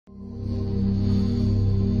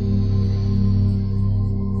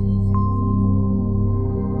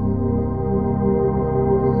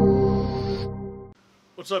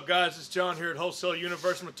What's up, guys? It's John here at Wholesale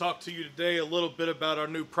Universe. I'm going to talk to you today a little bit about our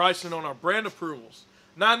new pricing on our brand approvals.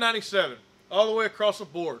 $9.97 all the way across the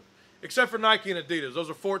board, except for Nike and Adidas. Those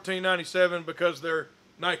are $14.97 because they're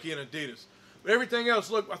Nike and Adidas. But everything else,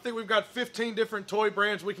 look, I think we've got 15 different toy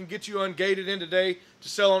brands we can get you ungated in today to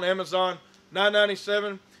sell on Amazon.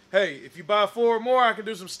 $9.97. Hey, if you buy 4 or more, I can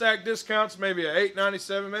do some stack discounts, maybe a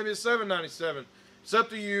 $8.97, maybe a $7.97. It's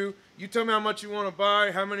up to you. You tell me how much you want to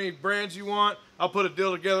buy, how many brands you want. I'll put a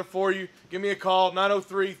deal together for you. Give me a call,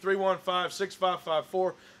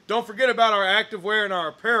 903-315-6554. Don't forget about our activewear and our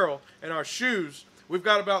apparel and our shoes. We've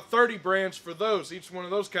got about 30 brands for those, each one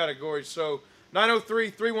of those categories. So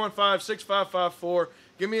 903-315-6554.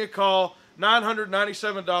 Give me a call.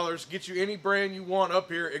 $997. Get you any brand you want up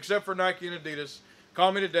here except for Nike and Adidas.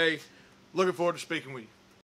 Call me today. Looking forward to speaking with you.